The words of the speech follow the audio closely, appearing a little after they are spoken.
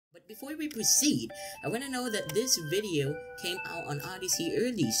Before we proceed, I want to know that this video came out on Odyssey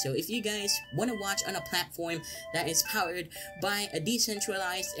early, so if you guys want to watch on a platform that is powered by a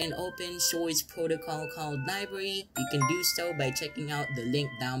decentralized and open source protocol called Libre, you can do so by checking out the link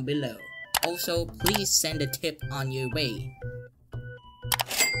down below. Also, please send a tip on your way.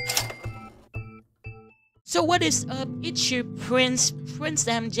 So what is up? It's your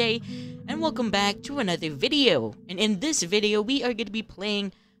PrinceMJ, and welcome back to another video. And in this video, we are going to be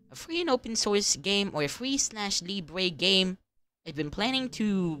playing a free and open source game, or a free/Libre game. I've been planning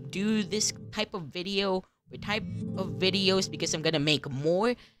to do this type of video or type of videos because I'm gonna make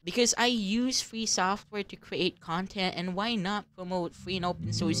more, because I use free software to create content, and why not promote free and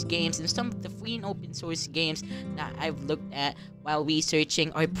open source games? And some of the free and open source games that I've looked at while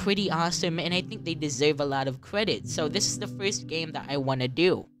researching are pretty awesome, and I think they deserve a lot of credit. So this is the first game that I want to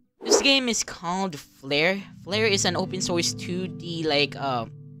do. This game is called Flare. Flare is an open source 2D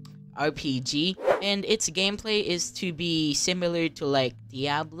RPG, and its gameplay is to be similar to like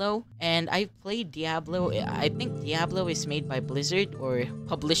Diablo, and I've played Diablo. I think Diablo is made by Blizzard or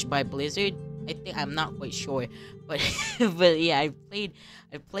published by Blizzard. I'm not quite sure, but but yeah, I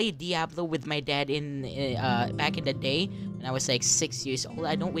played Diablo with my dad in back in the day when I was like 6 years old.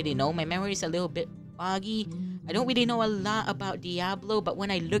 I don't really know, my memory is a little bit foggy. I don't really know a lot about Diablo, but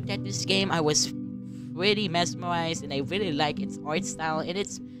when I looked at this game, I was pretty mesmerized, and I really like its art style, and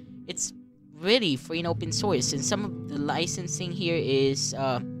it's really free and open source, and some of the licensing here is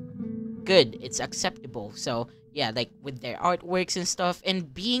good. It's acceptable. So yeah, like with their artworks and stuff,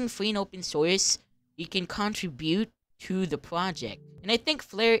 and being free and open source, you can contribute to the project. And I think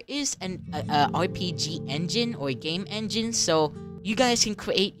Flare is an RPG engine or game engine, so you guys can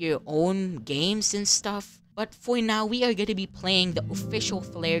create your own games and stuff. But for now, we are going to be playing the official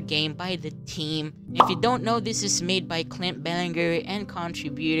Flare game by the team. If you don't know, this is made by Clint Bellinger and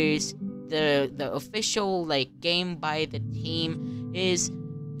contributors. The official game by the team is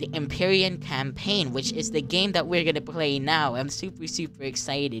the Empyrean campaign, which is the game that we're going to play now. I'm super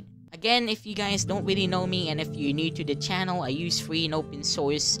excited. Again, if you guys don't really know me, and if you're new to the channel, I use free and open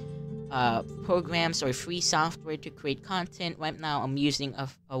source programs or free software to create content. Right now, I'm using a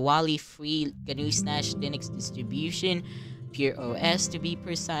Wally free GNU/Linux distribution, Pure OS to be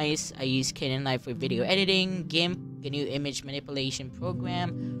precise. I use Kdenlive for video editing, GIMP, GNU image manipulation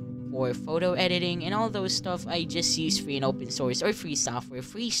program for photo editing, and all those stuff. I just use free and open source or free software,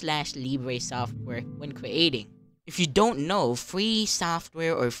 free/Libre software when creating. If you don't know, free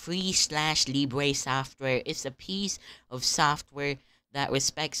software or free/Libre software is a piece of software that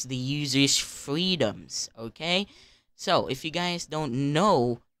respects the user's freedoms, okay? So, if you guys don't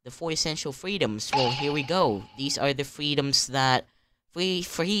know the 4 essential freedoms, well, here we go. These are the freedoms that free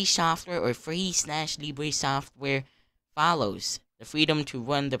software or free/Libre software follows. The freedom to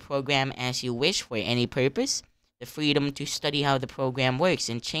run the program as you wish for any purpose. The freedom to study how the program works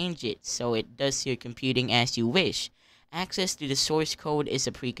and change it so it does your computing as you wish. Access to the source code is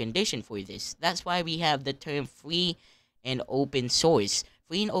a precondition for this. That's why we have the term free and open source.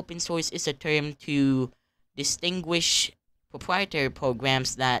 Free and open source is a term to distinguish proprietary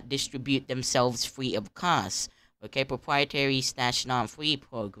programs that distribute themselves free of cost. Okay, proprietary/non-free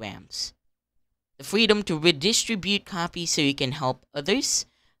programs. The freedom to redistribute copies so you can help others.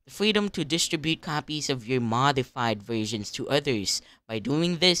 The freedom to distribute copies of your modified versions to others. By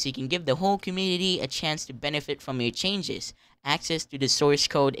doing this, you can give the whole community a chance to benefit from your changes. Access to the source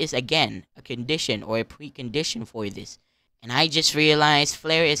code is again a condition or a precondition for this. And I just realized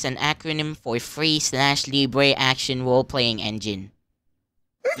Flare is an acronym for free/Libre action role-playing engine.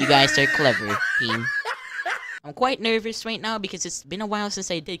 You guys are clever, team. I'm quite nervous right now because it's been a while since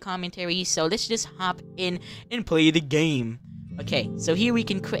I did commentary, so let's just hop in and play the game. Okay, so here we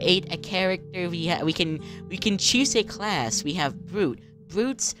can create a character. We can choose a class. We have Brute.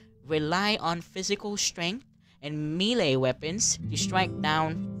 Brutes rely on physical strength and melee weapons to strike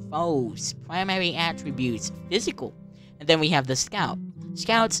down foes. Primary attributes: physical. And then we have the Scout.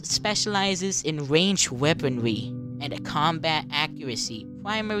 Scouts specializes in ranged weaponry and combat accuracy.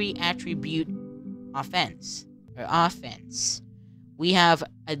 Primary attribute: offense. We have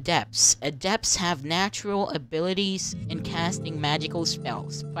Adepts. Adepts have natural abilities in casting magical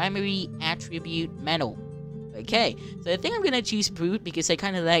spells. Primary attribute: mental. Okay, so I think I'm gonna choose Brute because I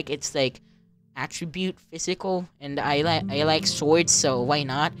kind of like its attribute physical, and I like swords, so why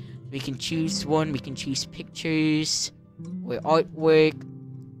not? We can choose one. We can choose pictures or artwork.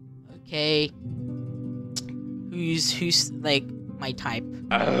 Okay, who's like my type?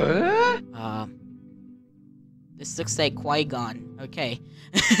 This looks like Qui-Gon. Okay.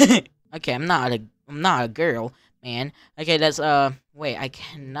 Okay, I'm not a girl, man. Okay, let's wait, I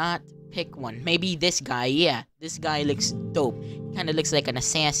cannot pick one. Maybe this guy. Yeah, this guy looks dope. Kind of looks like an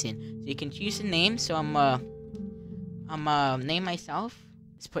assassin. So you can choose a name. So I'm name myself.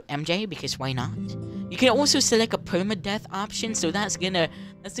 Let's put MJ because why not? You can also select a permadeath option, so that's gonna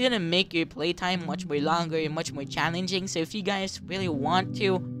make your playtime much more longer and much more challenging. So if you guys really want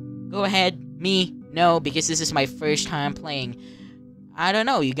to, go ahead. Me, no, because this is my first time playing. I don't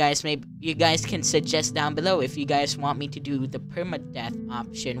know. You guys can suggest down below if you guys want me to do the permadeath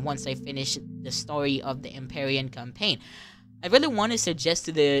option once I finish the story of the Empyrean campaign. I really want to suggest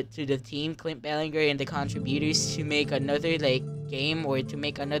to the team, Clint Bellinger and the contributors, to make another like game or to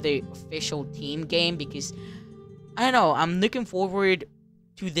make another official team game, because I don't know, I'm looking forward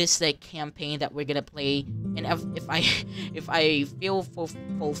to this like campaign that we're gonna play, and if I feel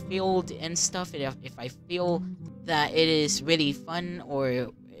fulfilled and stuff, and if I feel that it is really fun,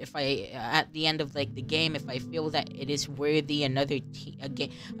 or if I at the end of like the game, if I feel that it is worthy another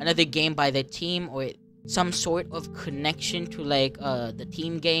game by the team, or some sort of connection to like the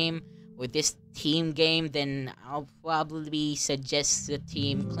team game or this team game, then I'll probably suggest the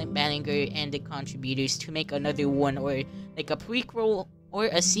team, Clint Banninger and the contributors, to make another one, or like a prequel or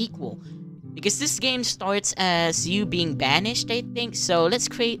a sequel, because this game starts as you being banished, I think. So let's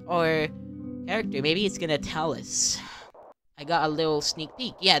create our character. Maybe it's gonna tell us. I got a little sneak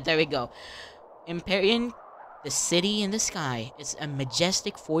peek. Yeah, there we go. Empyrean, the city in the sky, is a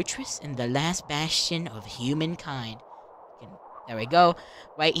majestic fortress and the last bastion of humankind. There we go.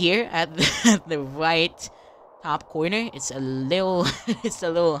 Right here at the right top corner. It's a little it's a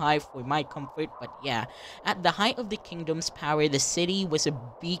little high for my comfort, but yeah. At the height of the kingdom's power, the city was a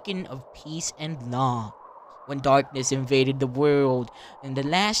beacon of peace and law. When darkness invaded the world in the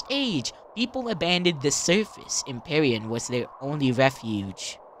last age, people abandoned the surface. Empyrean was their only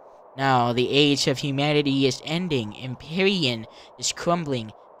refuge. Now, the age of humanity is ending. Empyrean is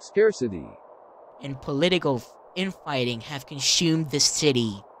crumbling. Scarcity and political infighting have consumed the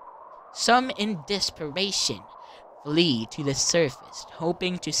city. Some, in desperation, flee to the surface,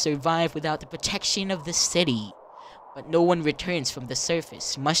 hoping to survive without the protection of the city. But no one returns from the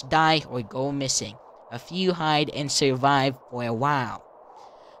surface, must die or go missing. A few hide and survive for a while.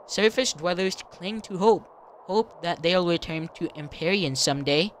 Surface dwellers cling to hope that they'll return to Empyrean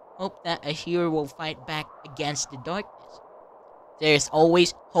someday. Hope that a hero will fight back against the darkness. There's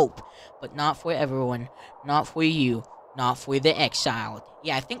always hope, but not for everyone, not for you, not for the exiled.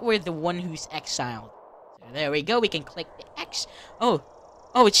 Yeah, I think we're the one who's exiled. So there we go, we can click the X. Oh,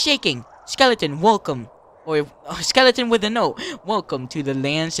 it's shaking. Skeleton, welcome. Or skeleton with a note. Welcome to the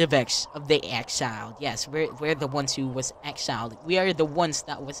lands of the exiled. Yes, we're the ones who was exiled. We are the ones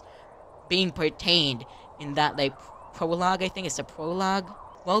that was being pertained in that like prologue. I think it's a prologue.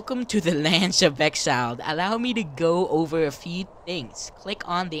 Welcome to the lands of exiled. Allow me to go over a few things. Click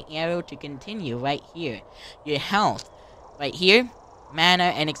on the arrow to continue right here. Your health, right here. Mana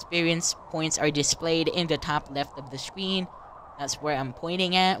and experience points are displayed in the top left of the screen. That's where I'm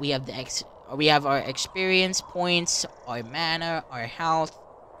pointing at. We have our experience points, our mana, our health.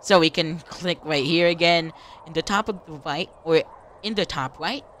 So we can click right here again. In the top of the right, or in the top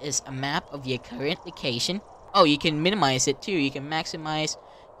right, is a map of your current location. Oh, you can minimize it too. You can maximize.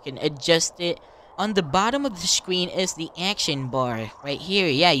 You can adjust it. On the bottom of the screen is the action bar. Right here,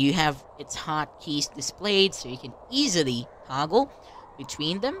 yeah, you have its hotkeys displayed, so you can easily toggle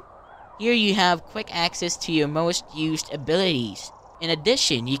between them. Here you have quick access to your most used abilities. In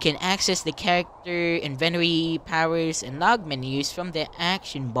addition, you can access the character, inventory, powers, and log menus from the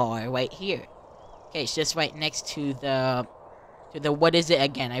action bar right here. Okay, it's just right next to the what is it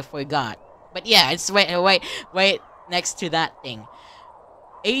again? I forgot. But yeah, it's right next to that thing.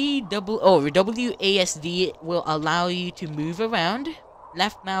 WASD will allow you to move around.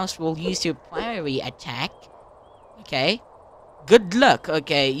 Left mouse will use your primary attack. Okay. Good luck.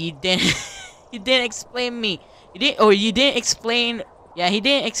 Okay, you didn't you didn't explain me. You didn't explain. Yeah, he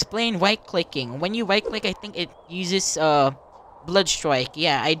didn't explain right clicking. When you right click, I think it uses blood strike.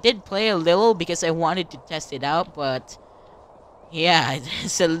 Yeah, I did play a little because I wanted to test it out, but yeah,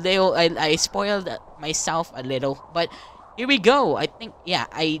 it's a little. I spoiled myself a little, but here we go. I think, yeah,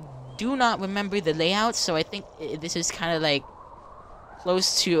 I do not remember the layout, so I think this is kind of like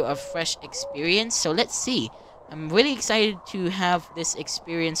close to a fresh experience. So let's see. I'm really excited to have this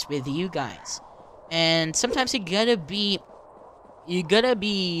experience with you guys. And sometimes you gotta be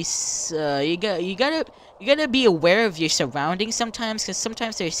aware of your surroundings sometimes, because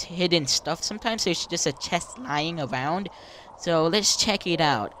sometimes there's hidden stuff. Sometimes there's just a chest lying around. So let's check it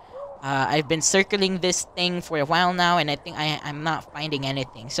out. I've been circling this thing for a while now, and I think I'm not finding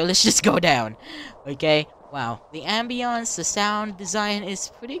anything. So let's just go down. Okay? Wow, the ambience, the sound design is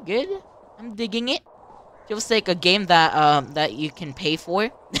pretty good. I'm digging it. Feels like a game that that you can pay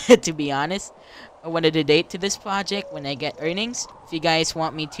for, to be honest. I wanted to date to this project when I get earnings. If you guys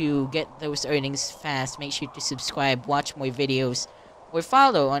want me to get those earnings fast, make sure to subscribe, watch more videos, or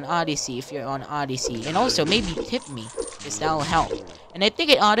follow on Odyssey if you're on Odyssey. And also maybe tip me, because that'll help. And I think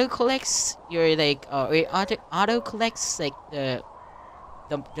it auto collects your like or it auto collects like the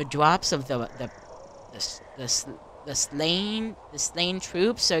drops of the slain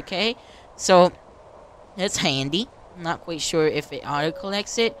troops. Okay, so that's handy. I'm not quite sure if it auto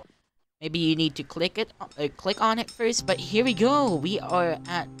collects it. Maybe you need to click on it first. But here we go. We are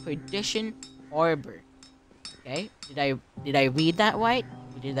at Perdition Harbor. Okay, did I read that right?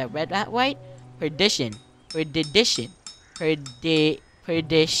 Did I read that right? Perdition, perdition.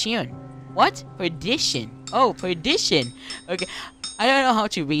 What? Perdition. Oh, perdition. Okay, I don't know how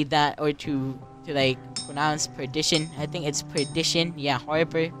to read that or to like pronounce perdition. I think it's perdition. Yeah,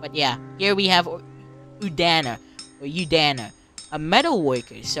 harbor. But yeah, here we have Udana, a metal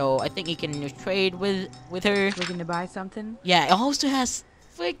worker. So I think you can trade with her. Looking to buy something? Yeah, it also has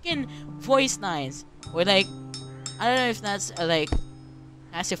freaking voice lines, or like, I don't know if that's like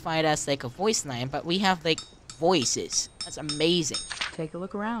classified as like a voice line, but we have like voices. That's amazing. Take a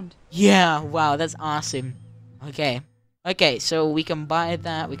look around. Yeah, wow, that's awesome. Okay, so we can buy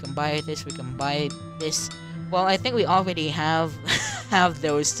that, we can buy this, we can buy this. Well, I think we already have have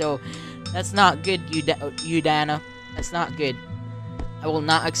those, so that's not good, Udana. That's not good. I will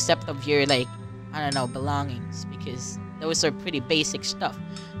not accept of your, like, I don't know, belongings, because those are pretty basic stuff.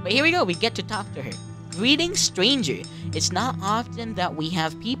 But here we go, we get to talk to her. Greetings, stranger. It's not often that we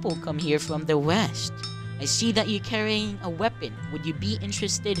have people come here from the west. I see that you're carrying a weapon. Would you be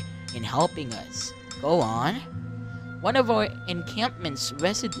interested in helping us? Go on. One of our encampment's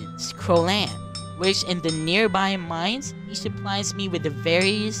residents, Krolan, works in the nearby mines. He supplies me with the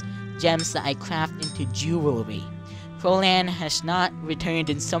various gems that I craft into jewelry. Krolan has not returned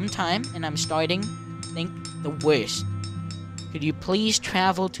in some time, and I'm starting to think the worst. Could you please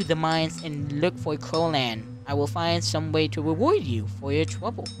travel to the mines and look for Krolan? I will find some way to reward you for your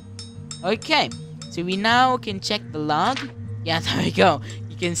trouble. Okay, so we now can check the log. Yeah, there we go.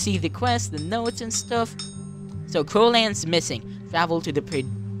 You can see the quest, the notes and stuff. So Krolan's missing. Travel to the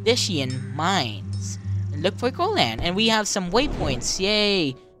Perdition mines and look for Krolan. And we have some waypoints.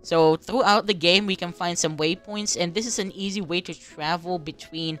 Yay! So throughout the game, we can find some waypoints, and this is an easy way to travel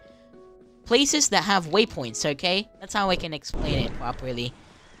between places that have waypoints, okay? That's how I can explain it properly.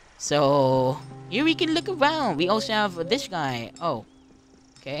 So here we can look around. We also have this guy. Oh,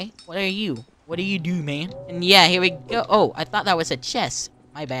 okay. What are you? What do you do, man? And yeah, here we go. Oh, I thought that was a chest.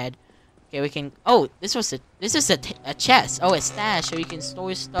 My bad. Okay, we can. Oh, this is a chest. Oh, a stash, so you can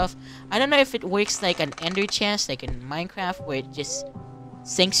store stuff. I don't know if it works like an ender chest, like in Minecraft, where it just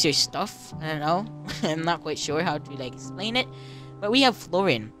sinks your stuff. I don't know. I'm not quite sure how to like explain it. But we have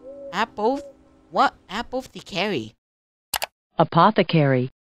Florin. What? Apothecary. Apothecary.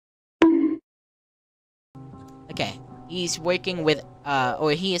 Okay. He's working with,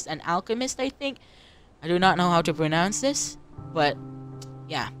 or he is an alchemist, I think. I do not know how to pronounce this. But,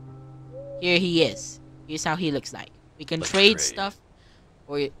 yeah. Here he is. Here's how he looks like. We can trade stuff.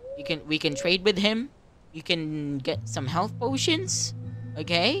 Or we can trade with him. You can get some health potions.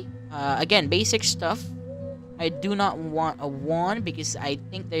 Okay. Again, basic stuff. I do not want a wand because I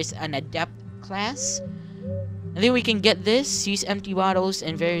think there's an adept class. And then we can get this. Use empty bottles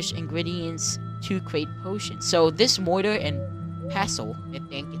and various ingredients to create potions. So this mortar and pestle, I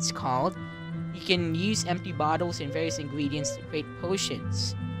think it's called. You can use empty bottles and various ingredients to create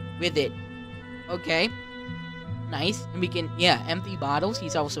potions with it. Okay. Nice. And we can, yeah, empty bottles.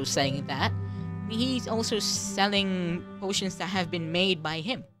 He's also saying that. He's also selling potions that have been made by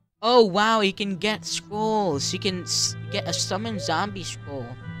him. Oh wow, you can get scrolls. You can get a summon zombie scroll.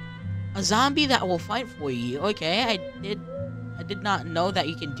 A zombie that will fight for you. Okay, I did not know that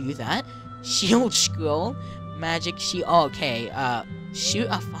you can do that. Shield scroll, magic shield. Okay, shoot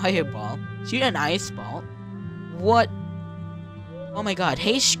a fireball, shoot an ice ball. What? Oh my god,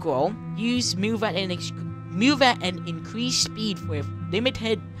 haste scroll. Use move at an increased speed for a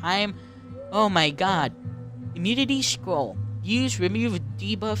limited time. Oh my god. Immunity scroll. Use remove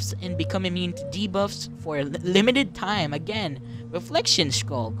debuffs and become immune to debuffs for a limited time. Again, reflection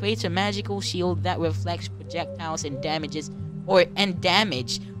scroll creates a magical shield that reflects projectiles and damage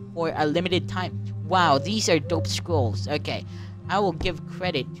for a limited time. Wow, these are dope scrolls. Okay, I will give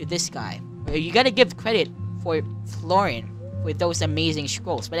credit to this guy. You gotta give credit for Florin with those amazing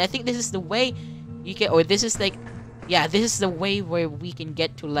scrolls. But I think this is the way you can, or this is the way where we can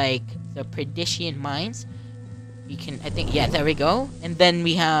get to like the Perdition mines. You can, I think, yeah, there we go. And then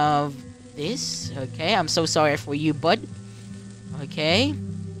we have this. Okay, I'm so sorry for you, bud. Okay.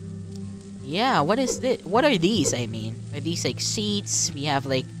 Yeah, what is this? What are these, I mean? Are these like seats? We have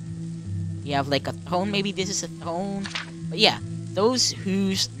like a throne. Maybe this is a throne. But yeah, those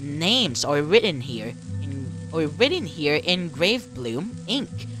whose names are written here in grave bloom ink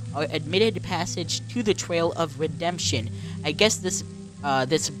are admitted passage to the trail of redemption. I guess this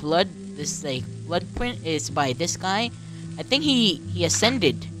blood print is by this guy. I think he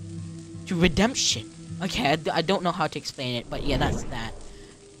ascended to redemption. Okay, I don't know how to explain it, but yeah, that's that.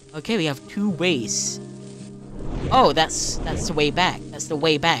 Okay, we have 2 ways. Oh, that's the way back. That's the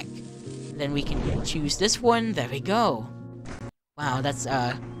way back. Then we can choose this one. There we go. Wow, that's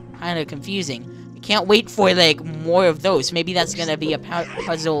kind of confusing. I can't wait for like more of those. Maybe that's gonna be a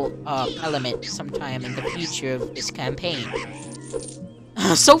puzzle element sometime in the future of this campaign.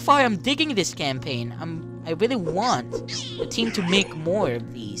 So far, I'm digging this campaign. I really want the team to make more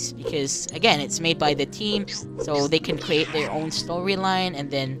of these because again, it's made by the team, so they can create their own storyline, and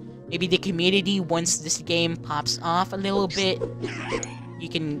then maybe the community, once this game pops off a little bit,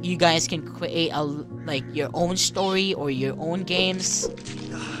 you guys can create like your own story or your own games.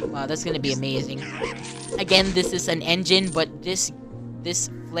 Wow, that's gonna be amazing. Again, this is an engine, but this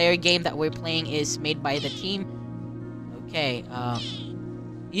Flare game that we're playing is made by the team. Okay,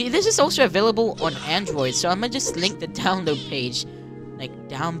 this is also available on Android, so I'm gonna just link the download page, like,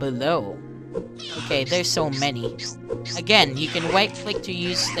 down below. Okay, there's so many. Again, you can right-click to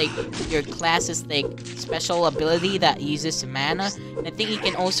use, like, your class's, like, special ability that uses mana. And I think you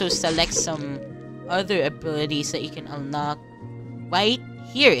can also select some other abilities that you can unlock right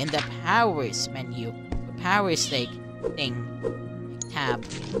here in the powers menu. The powers, like, thing. Tab.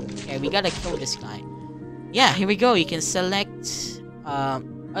 Okay, we gotta kill this guy. Yeah, here we go. You can select,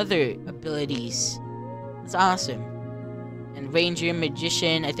 other abilities. That's awesome. And Ranger,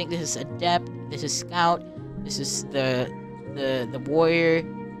 Magician, I think this is Adept, this is Scout, this is the Warrior.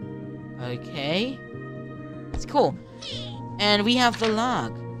 Okay. That's cool. And we have the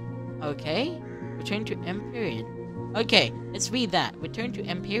log. Okay. Return to Empyrean. Okay, let's read that. Return to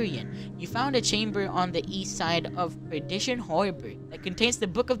Empyrean. You found a chamber on the east side of Perdition Harbor that contains the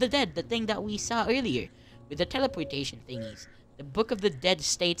Book of the Dead, the thing that we saw earlier, with the teleportation thingies. The Book of the Dead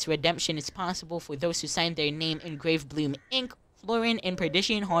states redemption is possible for those who sign their name in grave bloom ink. Florin in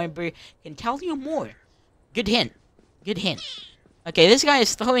Perdition Harbor can tell you more. Good hint. Good hint. Okay, this guy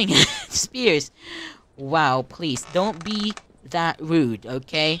is throwing spears. Wow, please, don't be that rude,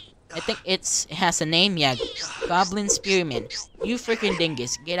 okay? I think it has a name, yeah. Goblin Spearman. You freaking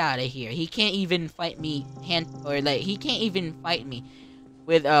dingus, get out of here. He can't even fight me he can't even fight me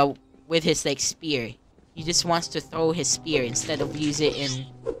with his, like, spear. He just wants to throw his spear instead of use it in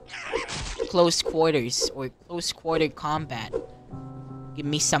close quarters or close quarter combat. Give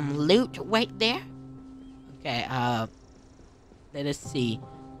me some loot right there. Okay, let us see.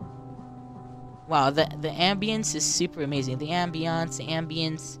 Wow, the ambience is super amazing. The ambience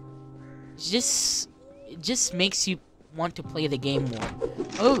it just makes you want to play the game more.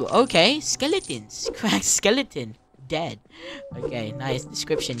 Oh, okay, skeletons. Cracked skeleton. Dead. Okay, nice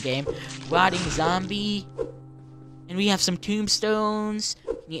description, game. Rotting zombie. And we have some tombstones.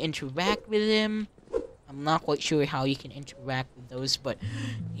 Can you interact with him? I'm not quite sure how you can interact with those, but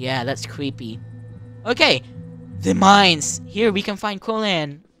yeah, that's creepy. Okay, the mines. Here we can find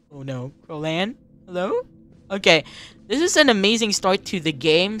Krolan. Oh no, Krolan? Hello? Okay, this is an amazing start to the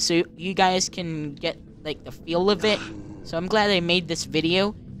game, so you guys can get, like, the feel of it. So I'm glad I made this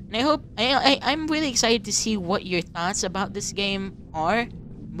video. And I hope, I'm really excited to see what your thoughts about this game are.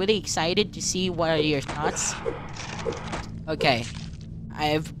 I'm really excited to see what are your thoughts. Okay.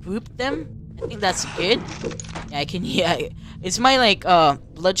 I've grouped them. I think that's good. Yeah, it's my, like,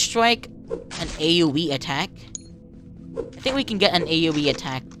 Blood Strike, an AoE attack. I think we can get an AoE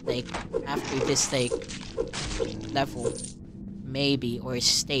attack, like, after this, like, level. Maybe, or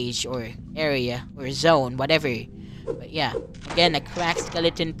stage, or area, or zone, whatever. But yeah, again, a cracked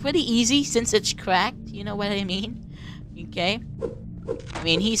skeleton, pretty easy since it's cracked, you know what I mean? Okay? I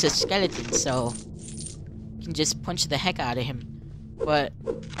mean, he's a skeleton, so you can just punch the heck out of him. But,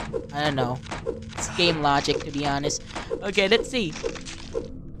 I don't know. It's game logic, to be honest. Okay, let's see.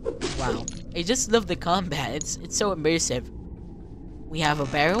 Wow. I just love the combat. It's so immersive. We have a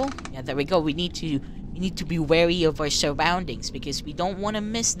barrel. Yeah, there we go. We need to be wary of our surroundings because we don't want to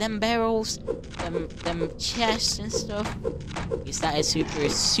miss them barrels, them chests and stuff. Because that is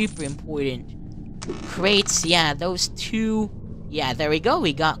super important. Crates, yeah, those two. Yeah, there we go.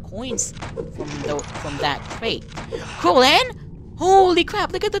 We got coins from that crate. Krolan? Holy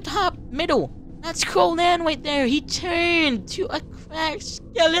crap! Look at the top middle. That's Colan right there. He turned to a cracked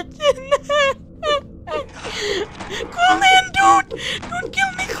skeleton. Colan, don't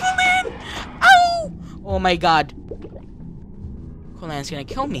kill me, Colan. Ow! Oh my god. Colan's gonna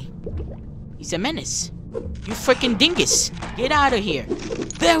kill me. He's a menace. You freaking dingus. Get out of here.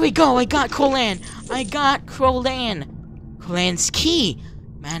 There we go. I got Colan. I got Colan. Colan's key.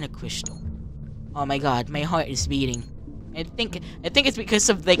 Mana crystal. Oh my god, my heart is beating. I think it's because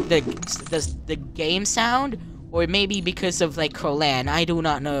of like the game sound, or maybe because of like Colan. I do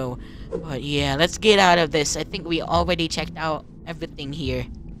not know. But yeah, let's get out of this. I think we already checked out everything here.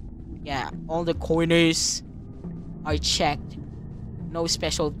 Yeah, all the corners are checked. No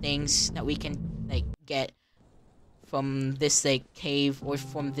special things that we can like get from this like cave or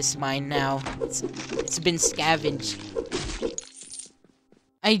from this mine now. It's been scavenged.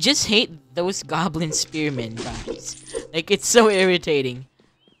 I just hate those goblin spearmen, guys. Like, it's so irritating.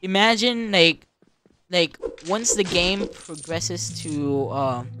 Imagine like once the game progresses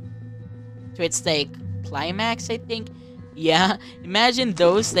to its like climax, I think. Yeah, imagine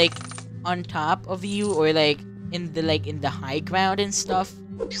those like on top of you, or like in the high ground and stuff.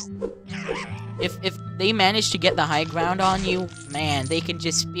 If they manage to get the high ground on you, man, they can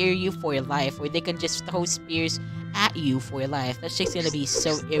just spear you for your life, or they can just throw spears at you for your life. That's just gonna be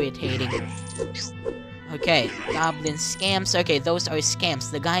so irritating. Okay, goblin scamps. Okay, those are scamps.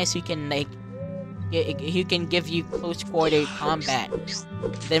 The guys who can like who can give you close quarter combat.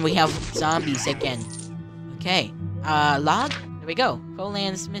 Then we have zombies again. Okay, log. There we go.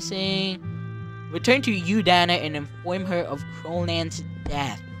 Colan's missing. Return to Udana and inform her of Colan's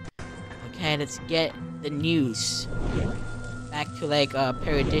death. Okay, let's get the news. Back to like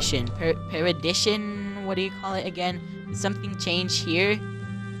Perdition. Perdition, what do you call it again? Did something change here?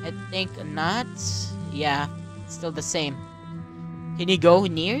 I think not. Yeah, it's still the same. Can you go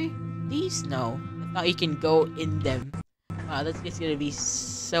near these? No. I thought you can go in them. Wow, that's just gonna be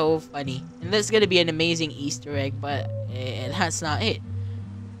so funny. And that's gonna be an amazing Easter egg, but that's not it.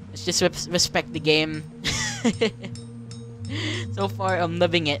 Let's just respect the game. So far, I'm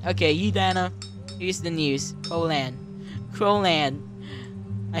loving it. Okay, Udana, here's the news. Colan.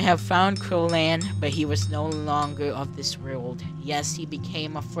 I have found Colan, but he was no longer of this world. Yes, he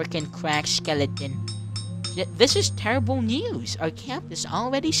became a freaking cracked skeleton. This is terrible news. Our camp is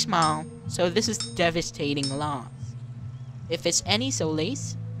already small, so this is devastating loss. If it's any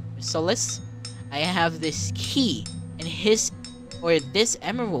solace, I have this key and this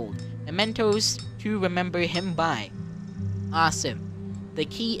emerald, mementos to remember him by. Awesome. The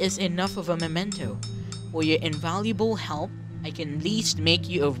key is enough of a memento. For your invaluable help, I can at least make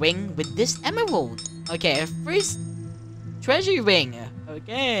you a ring with this emerald. Okay, our first treasure ring.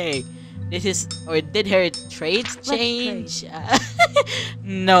 Okay. Did her trades change?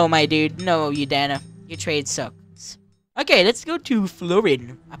 No, my dude. No, Udana. Your trade sucks. Okay, let's go to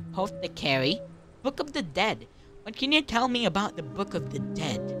Florin, Apothecary. Book of the Dead. What can you tell me about the Book of the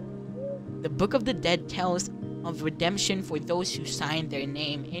Dead? The Book of the Dead tells of redemption for those who sign their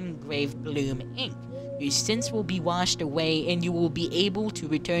name in Gravebloom ink. Your sins will be washed away and you will be able to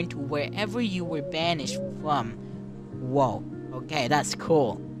return to wherever you were banished from. Whoa. Okay, that's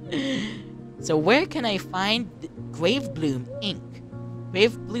cool. So where can I find Gravebloom ink?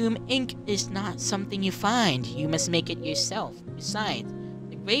 Gravebloom ink is not something you find. You must make it yourself. Besides,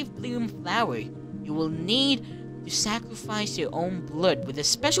 the Gravebloom flower, you will need to sacrifice your own blood with a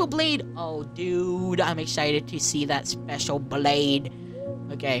special blade. Oh, dude, I'm excited to see that special blade.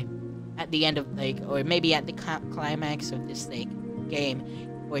 Okay, at the end of or maybe at the climax of this game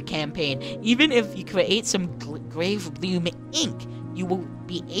or campaign, even if you create some Gravebloom ink, you will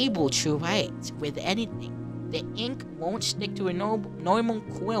be able to write with anything. The ink won't stick to a normal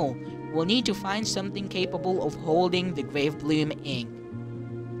quill. We'll need to find something capable of holding the Gravebloom ink.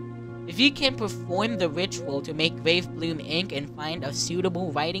 If you can perform the ritual to make Gravebloom ink and find a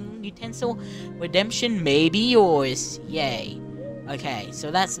suitable writing utensil, redemption may be yours. Yay. Okay,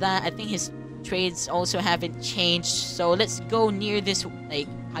 so that's that. I think his trades also haven't changed. So let's go near this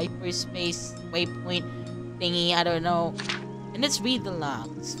hyperspace waypoint thingy. I don't know. And let's read the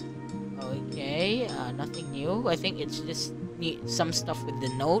logs. Okay, nothing new. I think it's just some stuff with the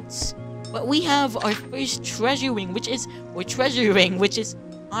notes. But we have our first treasure ring, which is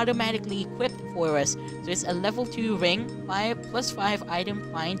automatically equipped for us. So it's a level 2 ring, 5+5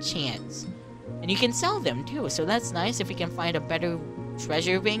 item find chance. And you can sell them too, so that's nice. If we can find a better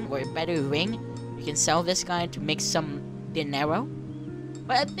treasure ring or a better ring, we can sell this guy to make some dinero.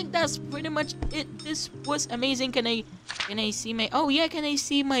 But I think that's pretty much it. This was amazing. Can I see my... Oh yeah, can I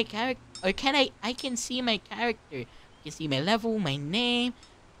see my character? Or I can see my character. You can see my level, my name.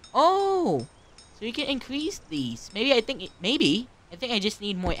 Oh! So you can increase these. Maybe I think I just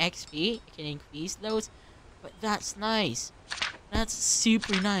need more XP. I can increase those. But that's nice. That's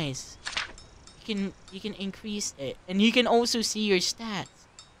super nice. You can increase it. And you can also see your stats.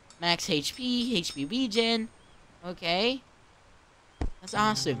 Max HP, HP regen. Okay. That's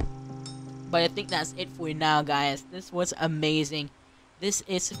awesome. But I think that's it for now, guys. This was amazing. This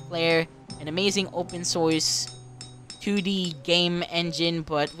is Flare, an amazing open source 2D game engine,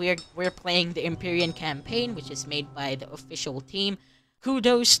 but we're playing the Empyrean campaign, which is made by the official team.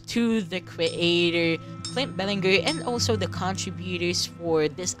 Kudos to the creator, Clint Bellinger, and also the contributors for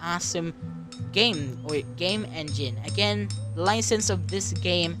this awesome game or game engine. Again, the license of this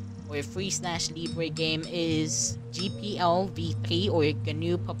game or free/Libre game is GPL v3 or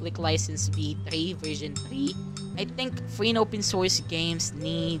GNU Public License v3 version 3. I think free and open source games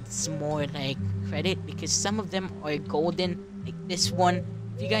needs more like credit because some of them are golden, like this one.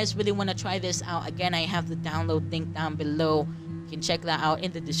 If you guys really want to try this out, again, I have the download link down below. You can check that out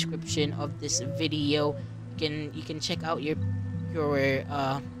in the description of this video. You can check out your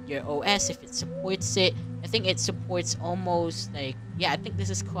OS if it supports it. I think it supports almost like, yeah, I think this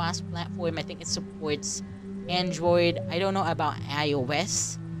is cross-platform. I think it supports Android. I don't know about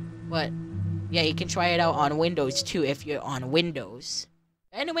iOS, but yeah, you can try it out on Windows too if you're on Windows.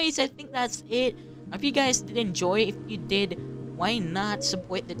 Anyways, I think that's it. I hope you guys did enjoy. If you did, why not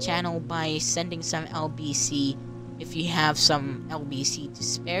support the channel by sending some LBC if you have some LBC to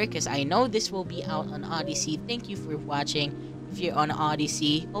spare, because I know this will be out on Odyssey. Thank you for watching. If you're on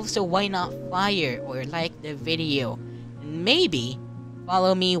Odyssey, also why not fire or like the video, and maybe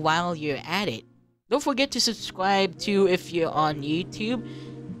follow me while you're at it. Don't forget to subscribe too if you're on YouTube,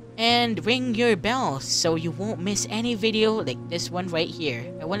 and ring your bell so you won't miss any video like this one right here.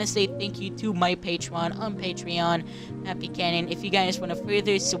 I want to say thank you to my Patreon on Patreon, Happy Cannon. If you guys want to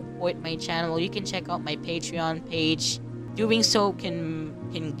further support my channel, you can check out my Patreon page. Doing so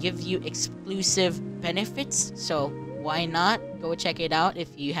can give you exclusive benefits, so why not go check it out if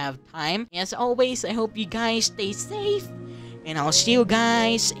you have time. As always, I hope you guys stay safe, and I'll see you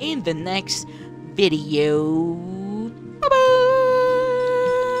guys in the next video. Bye bye.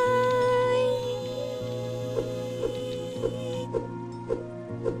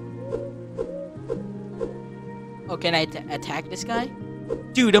 Oh, can I attack this guy?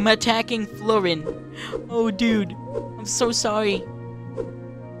 Dude, I'm attacking Florin. Oh, dude. I'm so sorry.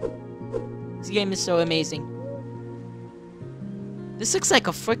 This game is so amazing. This looks like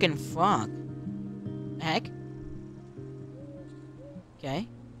a freaking frog. The heck? Okay.